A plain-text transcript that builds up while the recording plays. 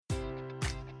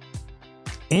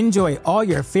Enjoy all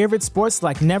your favorite sports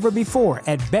like never before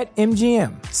at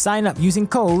BetMGM. Sign up using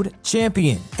code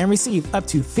CHAMPION and receive up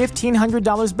to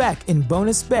 $1,500 back in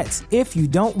bonus bets if you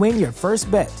don't win your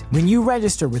first bet. When you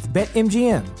register with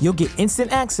BetMGM, you'll get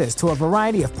instant access to a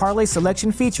variety of parlay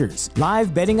selection features,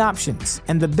 live betting options,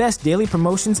 and the best daily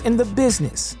promotions in the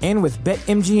business. And with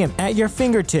BetMGM at your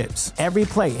fingertips, every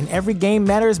play and every game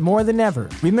matters more than ever.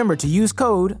 Remember to use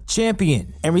code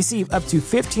CHAMPION and receive up to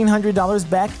 $1,500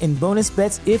 back in bonus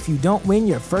bets if you don't win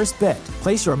your first bet.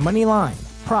 Place your money line,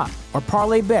 prop, or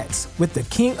parlay bets with the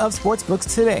king of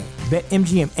sportsbooks today.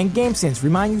 BetMGM and GameSense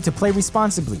remind you to play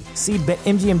responsibly. See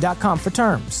BetMGM.com for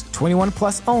terms. 21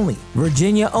 plus only.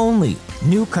 Virginia only.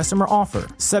 New customer offer.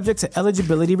 Subject to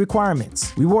eligibility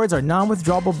requirements. Rewards are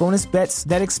non-withdrawable bonus bets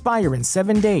that expire in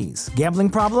 7 days. Gambling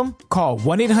problem? Call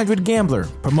 1-800-GAMBLER.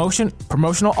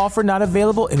 Promotional offer not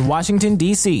available in Washington,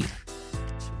 D.C.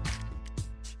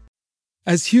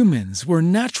 As humans, we're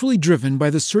naturally driven by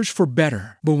the search for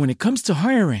better. But when it comes to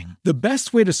hiring, the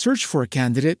best way to search for a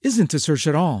candidate isn't to search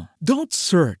at all. Don't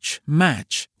search,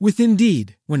 match with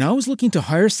Indeed. When I was looking to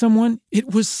hire someone,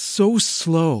 it was so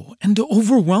slow and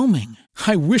overwhelming.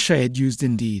 I wish I had used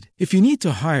Indeed. If you need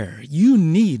to hire, you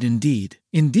need Indeed.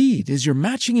 Indeed is your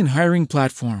matching and hiring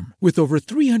platform with over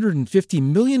 350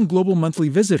 million global monthly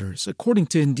visitors, according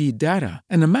to Indeed data,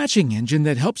 and a matching engine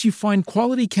that helps you find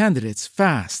quality candidates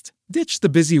fast. Ditch the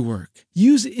busy work.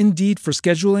 Use Indeed for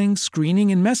scheduling, screening,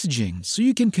 and messaging so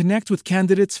you can connect with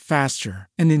candidates faster.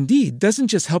 And Indeed doesn't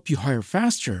just help you hire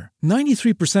faster.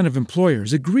 93% of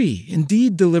employers agree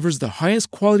Indeed delivers the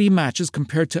highest quality matches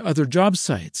compared to other job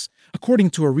sites, according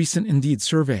to a recent Indeed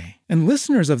survey. And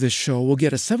listeners of this show will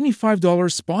get a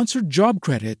 $75 sponsored job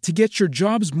credit to get your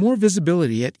jobs more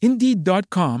visibility at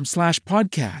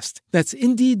Indeed.com/podcast. That's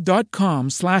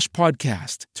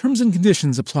Indeed.com/podcast. Terms and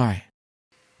conditions apply.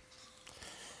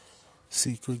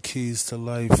 Secret keys to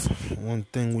life. One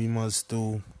thing we must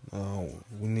do,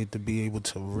 we need to be able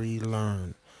to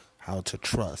relearn how to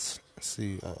trust.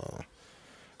 See,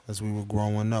 as we were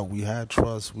growing up, we had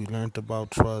trust. We learned about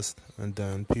trust, and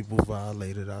then people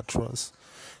violated our trust.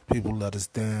 People let us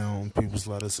down. People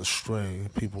led us astray.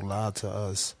 People lied to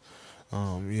us.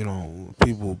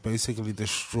 People basically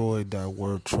destroyed that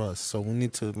word trust. So we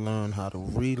need to learn how to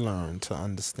relearn to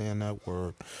understand that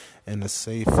word in a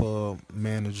safer,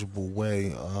 manageable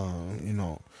way.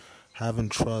 Having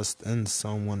trust in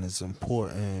someone is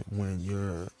important when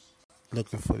you're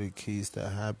looking for the keys to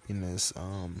happiness.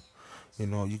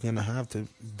 You're going to have to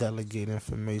delegate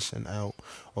information out,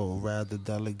 or rather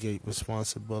delegate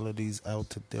responsibilities out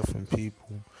to different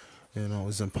people.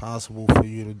 It's impossible for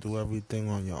you to do everything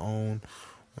on your own.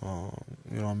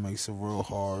 It makes it real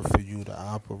hard for you to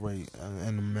operate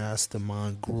in a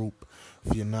mastermind group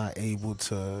if you're not able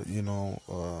to,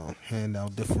 hand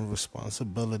out different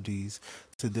responsibilities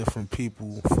to different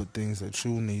people for things that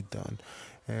you need done.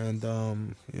 And,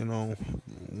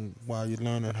 while you're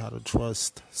learning how to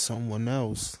trust someone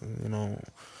else,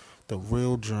 the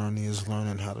real journey is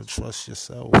learning how to trust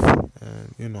yourself.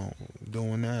 And,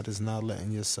 doing that is not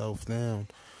letting yourself down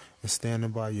and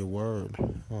standing by your word.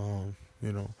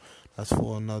 That's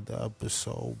for another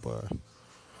episode, but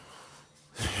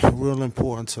real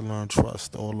important to learn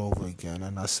trust all over again.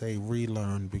 And I say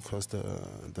relearn because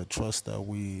the trust that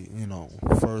we,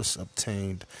 first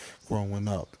obtained growing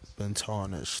up been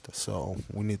tarnished. So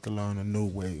we need to learn a new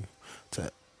way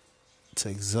to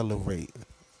exhilarate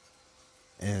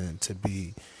and to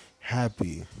be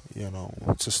happy,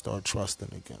 to start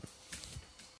trusting again.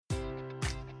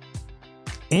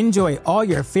 Enjoy all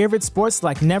your favorite sports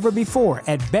like never before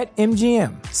at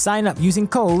BetMGM. Sign up using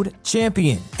code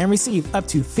CHAMPION and receive up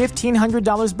to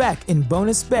 $1,500 back in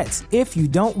bonus bets if you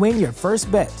don't win your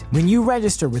first bet. When you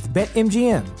register with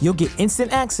BetMGM, you'll get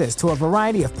instant access to a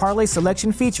variety of parlay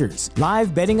selection features,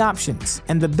 live betting options,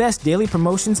 and the best daily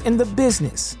promotions in the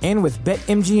business. And with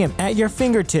BetMGM at your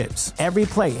fingertips, every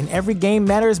play and every game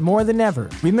matters more than ever.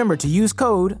 Remember to use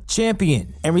code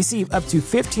CHAMPION and receive up to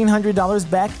 $1,500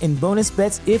 back in bonus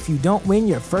bets if you don't win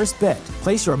your first bet.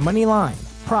 Place your money line,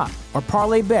 prop, or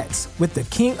parlay bets with the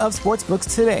king of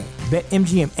sportsbooks today.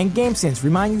 BetMGM and GameSense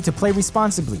remind you to play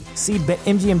responsibly. See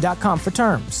BetMGM.com for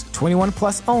terms. 21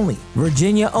 plus only.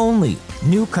 Virginia only.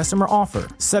 New customer offer.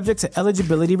 Subject to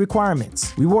eligibility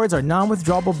requirements. Rewards are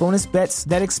non-withdrawable bonus bets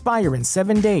that expire in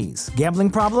 7 days. Gambling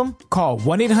problem? Call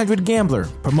 1-800-GAMBLER.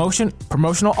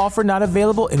 Promotional offer not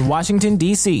available in Washington,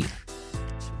 D.C.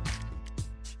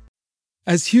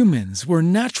 As humans, we're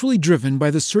naturally driven by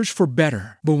the search for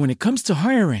better. But when it comes to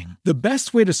hiring, the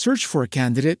best way to search for a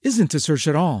candidate isn't to search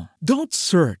at all. Don't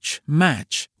search,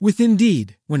 match with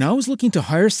Indeed. When I was looking to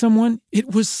hire someone,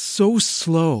 it was so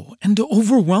slow and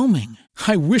overwhelming.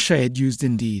 I wish I had used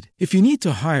Indeed. If you need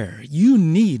to hire, you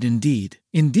need Indeed.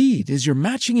 Indeed is your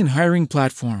matching and hiring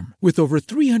platform with over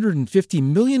 350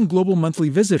 million global monthly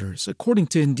visitors, according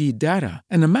to Indeed data,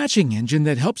 and a matching engine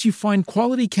that helps you find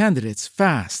quality candidates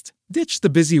fast. Ditch the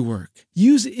busy work.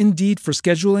 Use Indeed for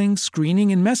scheduling,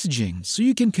 screening, and messaging so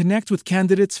you can connect with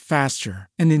candidates faster.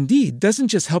 And Indeed doesn't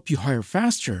just help you hire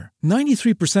faster.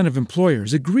 93% of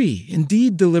employers agree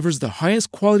Indeed delivers the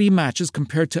highest quality matches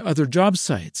compared to other job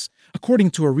sites,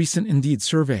 according to a recent Indeed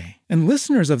survey. And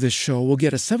listeners of this show will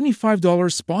get a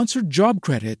 $75 sponsored job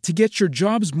credit to get your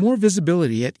jobs more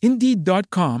visibility at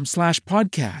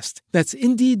Indeed.com/podcast. That's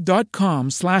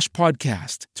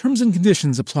Indeed.com/podcast. Terms and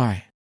conditions apply.